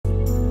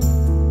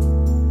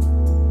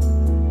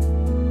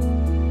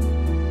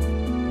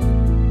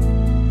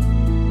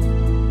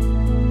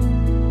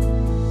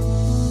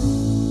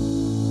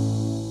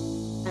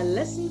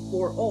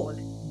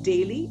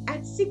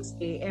6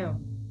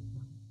 a.m.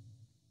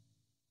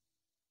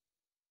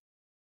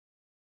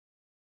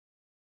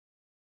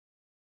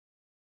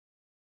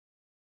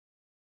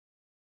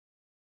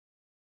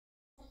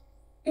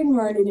 Good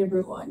morning,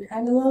 everyone,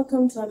 and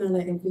welcome to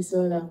another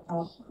episode of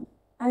ALFA.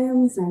 I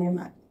am Zania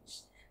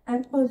McNIsh,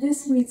 and for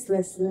this week's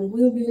lesson,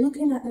 we'll be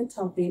looking at the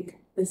topic,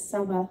 the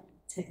Sabbath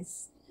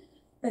test.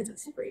 Let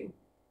us pray.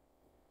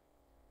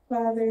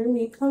 Father,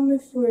 we come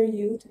before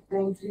you to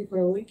thank you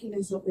for waking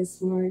us up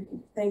this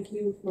morning. Thank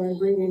you for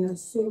bringing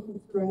us safely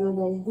through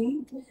another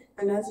week,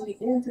 and as we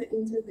enter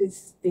into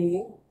this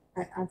day,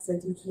 I ask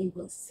that you keep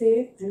us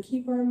safe and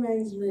keep our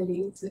minds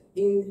ready to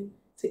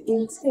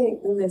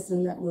intake the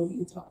lesson that will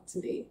be taught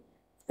today.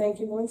 Thank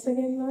you once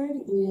again,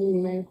 Lord. In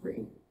your name I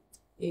pray.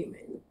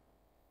 Amen.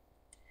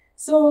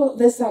 So,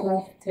 the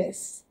Sabbath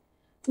test.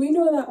 We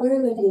know that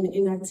we're living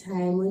in a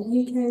time when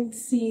we can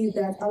see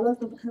that a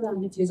lot of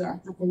calamities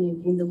are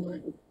happening in the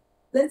world.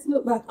 Let's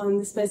look back on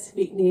the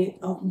specific date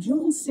of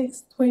June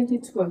 6,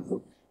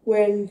 2012,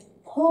 when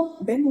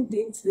Pope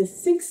Benedict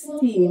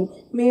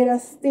XVI made a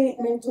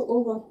statement to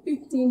over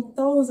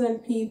 15,000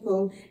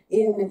 people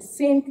in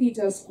St.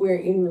 Peter's Square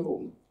in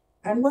Rome.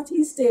 And what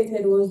he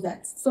stated was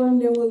that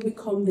Sunday will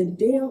become the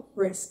day of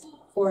rest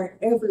for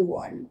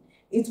everyone.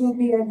 It will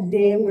be a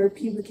day where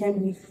people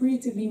can be free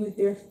to be with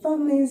their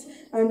families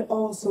and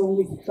also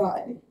with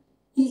God.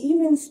 He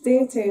even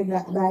stated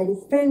that by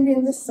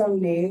defending the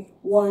Sunday,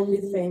 one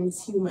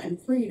defends human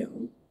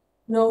freedom.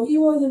 Now, he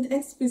wasn't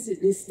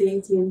explicitly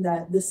stating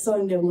that the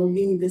Sunday will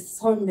be the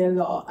Sunday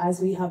law as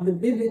we have the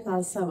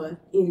biblical Sabbath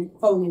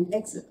found in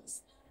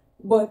Exodus.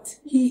 But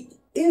he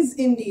is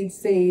indeed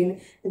saying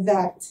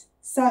that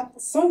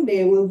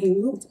Sunday will be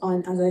looked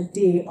on as a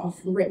day of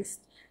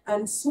rest.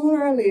 And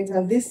sooner or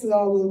later, this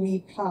law will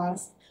be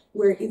passed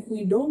where if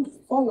we don't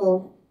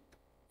follow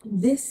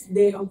this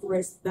day of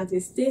rest that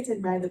is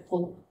stated by the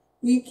Pope,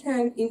 we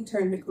can in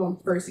turn become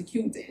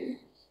persecuted.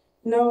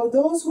 Now,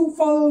 those who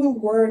follow the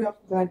word of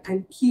God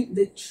and keep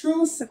the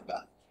true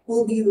Sabbath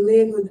will be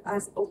labeled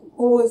as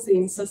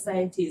opposing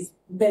society's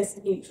best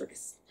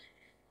interests.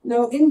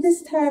 Now, in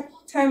this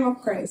time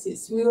of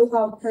crisis, we will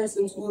have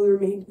persons who will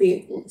remain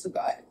faithful to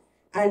God.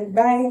 And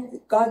by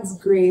God's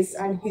grace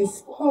and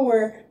His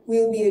power,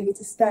 we'll be able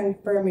to stand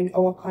firm in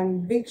our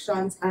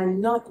convictions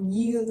and not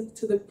yield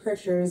to the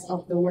pressures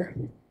of the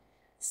world.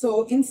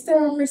 So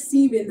instead of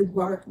receiving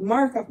the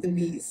mark of the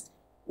beast,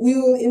 we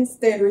will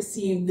instead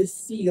receive the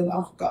seal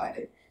of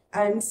God.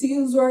 And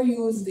seals were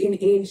used in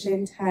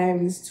ancient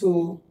times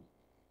to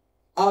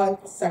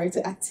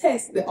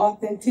attest the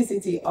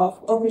authenticity of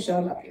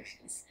official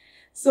documents.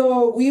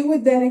 So we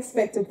would then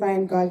expect to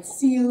find God's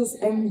seals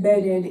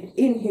embedded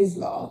in His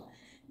law.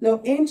 Now,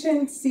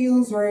 ancient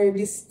seals were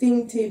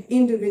distinctive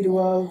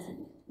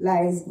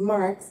individualized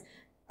marks,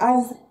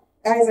 as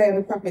Isaiah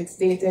the prophet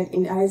stated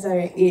in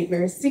Isaiah 8,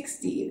 verse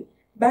 16,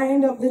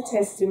 bind up the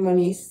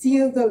testimony,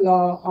 seal the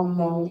law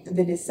among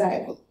the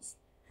disciples.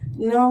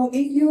 Now,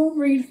 if you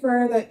read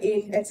further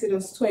in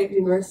Exodus 20,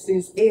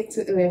 verses 8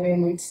 to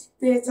 11, which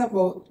is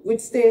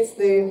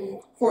the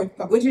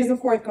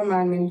fourth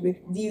commandment,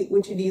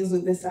 which deals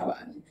with the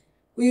Sabbath,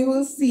 we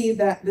will see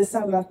that the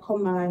Sabbath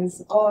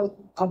commands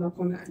all other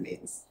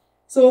commandments.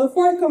 So the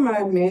fourth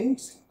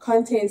commandment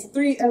contains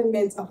three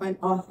elements of an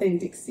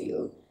authentic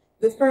seal.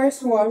 The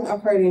first one,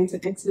 according to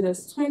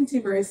Exodus 20,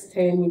 verse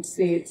 10, which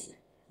says,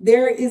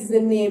 "There is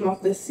the name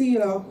of the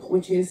sealer,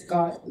 which is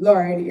God,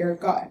 Lord your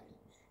God."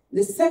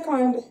 The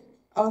second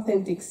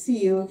authentic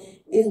seal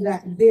is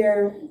that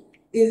there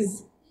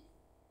is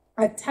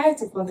a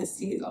title for the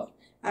sealer,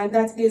 and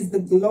that is the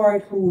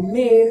Lord who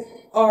made,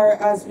 or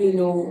as we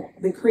know,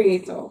 the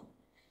Creator.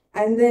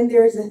 And then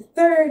there is a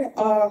third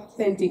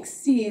authentic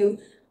seal,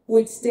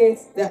 which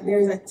states that there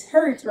is a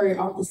territory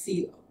of the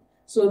sealer.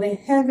 So the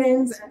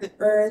heavens and the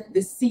earth,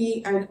 the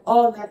sea, and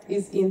all that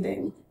is in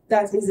them,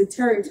 that is the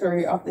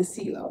territory of the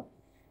sealer.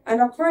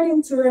 And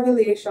according to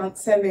Revelation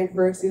 7,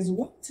 verses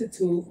 1 to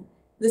 2,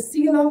 the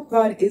seal of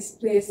God is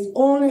placed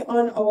only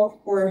on our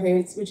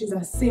foreheads, which is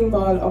a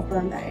symbol of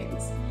our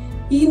minds.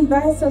 He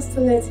invites us to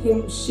let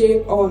Him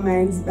shape our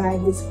minds by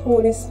His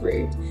Holy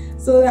Spirit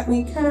so that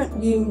we can't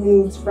be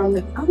moved from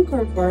the anchor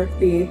of our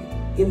faith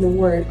in the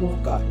Word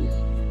of God.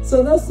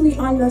 So thus we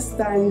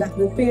understand that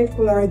the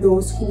faithful are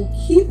those who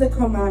keep the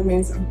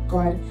commandments of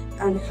God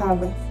and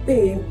have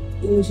faith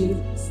in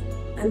Jesus.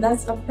 And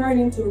that's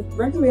according to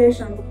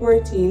Revelation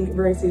 14,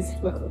 verses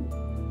 12.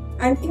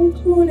 And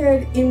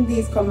included in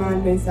these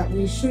commandments that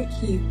we should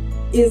keep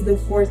is the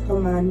fourth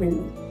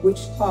commandment,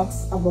 which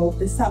talks about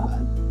the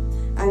Sabbath.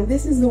 And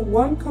this is the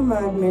one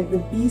commandment the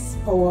beast's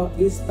power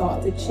is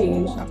thought to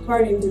change,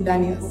 according to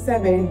Daniel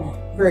 7,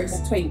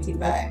 verse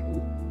 25.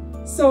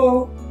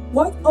 So,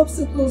 what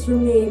obstacles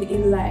remain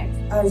in life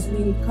as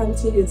we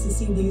continue to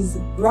see these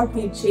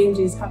rapid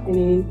changes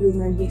happening in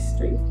human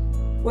history?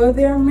 Well,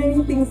 there are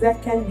many things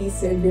that can be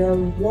said. There are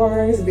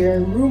wars, there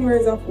are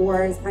rumors of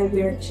wars, and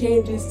there are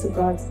changes to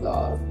God's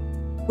law.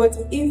 But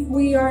if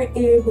we are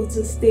able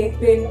to stay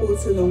faithful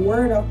to the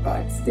Word of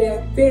God,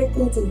 stay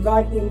faithful to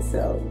God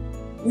Himself,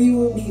 we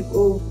will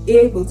be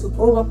able to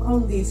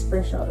overcome these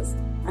pressures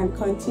and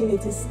continue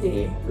to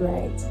stay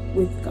right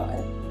with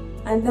God.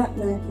 And that,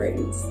 my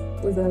friends,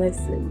 was a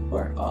lesson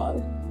for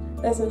all.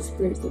 Let us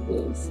pray to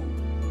close.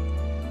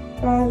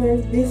 Father,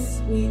 this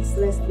week's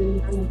lesson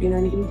has been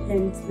an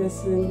intense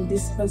lesson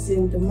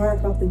discussing the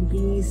mark of the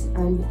beast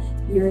and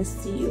your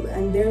seal.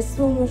 And there's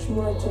so much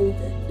more to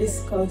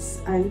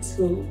discuss and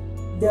to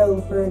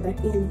delve further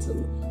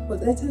into.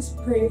 But let us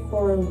pray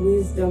for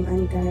wisdom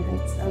and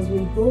guidance as we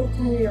go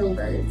through your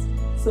words,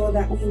 so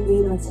that we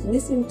may not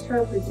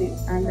misinterpret it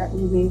and that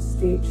we may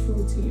stay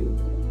true to you.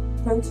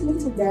 Continue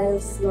to guide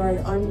us, Lord,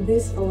 on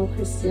this our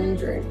Christian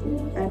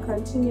journey, and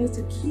continue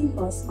to keep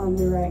us on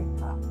the right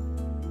path.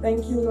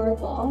 Thank you, Lord,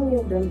 for all you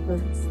have done for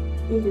us.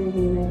 In your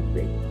name I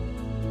pray.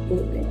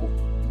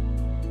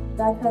 Amen.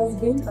 That has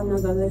been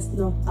another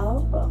lesson of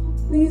Alpha.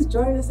 Please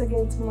join us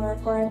again tomorrow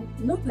for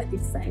another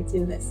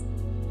exciting lesson.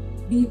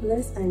 Be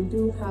blessed and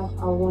do have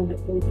a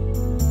wonderful day.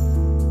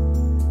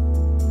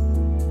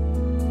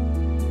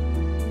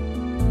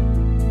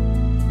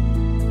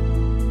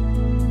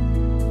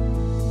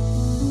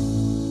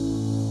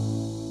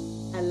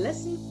 A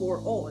lesson for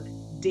all,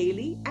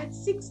 daily at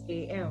 6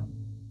 a.m.